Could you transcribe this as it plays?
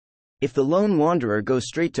If the lone wanderer goes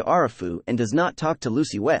straight to Arafu and does not talk to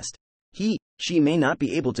Lucy West, she may not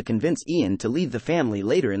be able to convince Ian to leave the family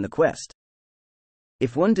later in the quest.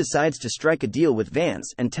 If one decides to strike a deal with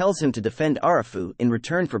Vance and tells him to defend Arafu in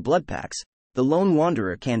return for blood packs, the lone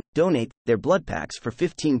wanderer can donate their blood packs for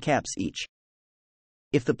 15 caps each.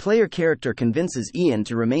 If the player character convinces Ian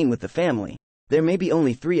to remain with the family, there may be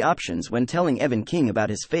only 3 options when telling Evan King about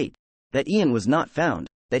his fate: that Ian was not found,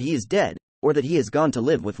 that he is dead, or that he has gone to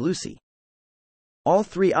live with Lucy. All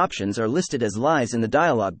 3 options are listed as lies in the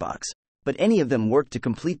dialogue box, but any of them work to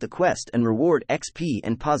complete the quest and reward XP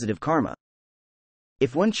and positive karma.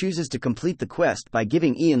 If one chooses to complete the quest by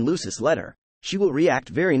giving Ian Lucy's letter, she will react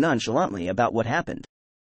very nonchalantly about what happened.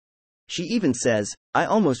 She even says, "I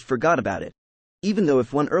almost forgot about it," even though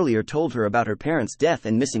if one earlier told her about her parents' death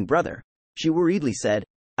and missing brother, she worriedly said,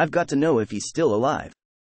 "I've got to know if he's still alive."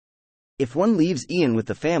 If one leaves Ian with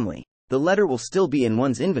the family, the letter will still be in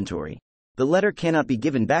one's inventory. The letter cannot be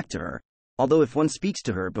given back to her, although if one speaks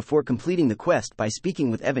to her before completing the quest by speaking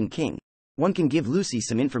with Evan King, one can give Lucy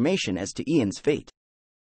some information as to Ian's fate.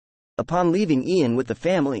 Upon leaving Ian with the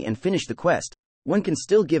family and finish the quest, one can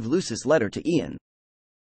still give Lucy's letter to Ian.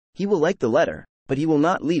 He will like the letter, but he will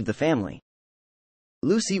not leave the family.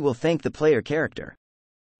 Lucy will thank the player character.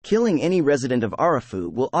 Killing any resident of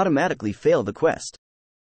Arafu will automatically fail the quest.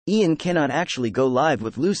 Ian cannot actually go live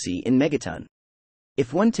with Lucy in Megaton.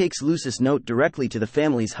 If one takes Lucy's note directly to the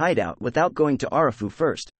family's hideout without going to Arafu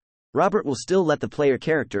first, Robert will still let the player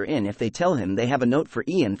character in if they tell him they have a note for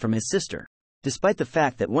Ian from his sister, despite the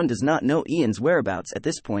fact that one does not know Ian's whereabouts at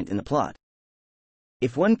this point in the plot.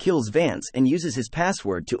 If one kills Vance and uses his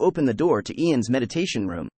password to open the door to Ian's meditation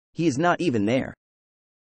room, he is not even there.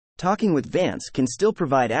 Talking with Vance can still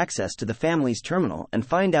provide access to the family's terminal and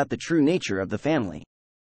find out the true nature of the family.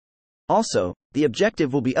 Also, the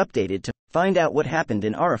objective will be updated to find out what happened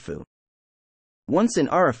in Arafu. Once in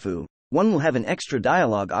Arafu, one will have an extra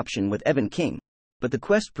dialogue option with Evan King, but the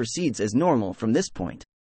quest proceeds as normal from this point.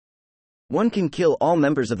 One can kill all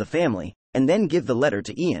members of the family, and then give the letter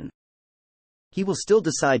to Ian. He will still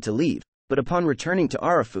decide to leave, but upon returning to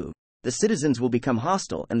Arafu, the citizens will become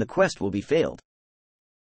hostile and the quest will be failed.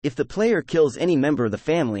 If the player kills any member of the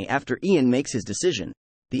family after Ian makes his decision,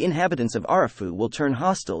 the inhabitants of Arafu will turn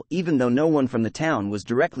hostile even though no one from the town was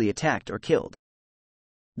directly attacked or killed.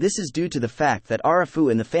 This is due to the fact that Arafu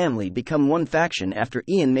and the family become one faction after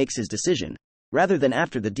Ian makes his decision, rather than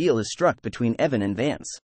after the deal is struck between Evan and Vance.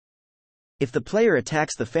 If the player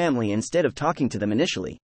attacks the family instead of talking to them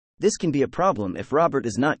initially, this can be a problem if Robert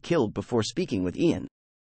is not killed before speaking with Ian.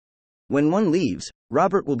 When one leaves,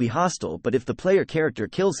 Robert will be hostile, but if the player character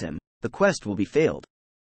kills him, the quest will be failed.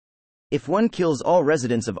 If one kills all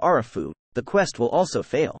residents of Arafu, the quest will also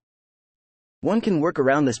fail. One can work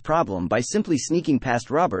around this problem by simply sneaking past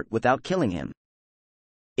Robert without killing him.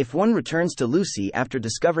 If one returns to Lucy after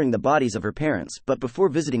discovering the bodies of her parents but before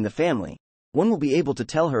visiting the family, one will be able to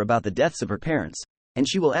tell her about the deaths of her parents, and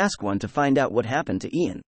she will ask one to find out what happened to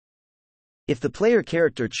Ian. If the player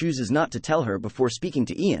character chooses not to tell her before speaking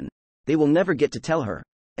to Ian, they will never get to tell her,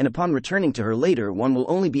 and upon returning to her later one will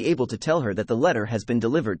only be able to tell her that the letter has been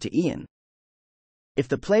delivered to Ian. If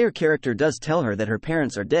the player character does tell her that her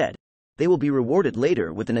parents are dead, they will be rewarded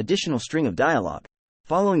later with an additional string of dialogue,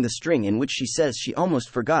 following the string in which she says she almost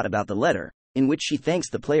forgot about the letter, in which she thanks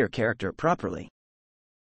the player character properly.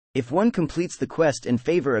 If one completes the quest in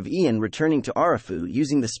favor of Ian returning to Arafu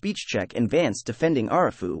using the speech check and Vance defending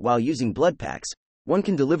Arafu while using blood packs, one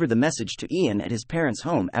can deliver the message to Ian at his parents'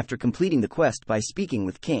 home after completing the quest by speaking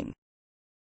with King.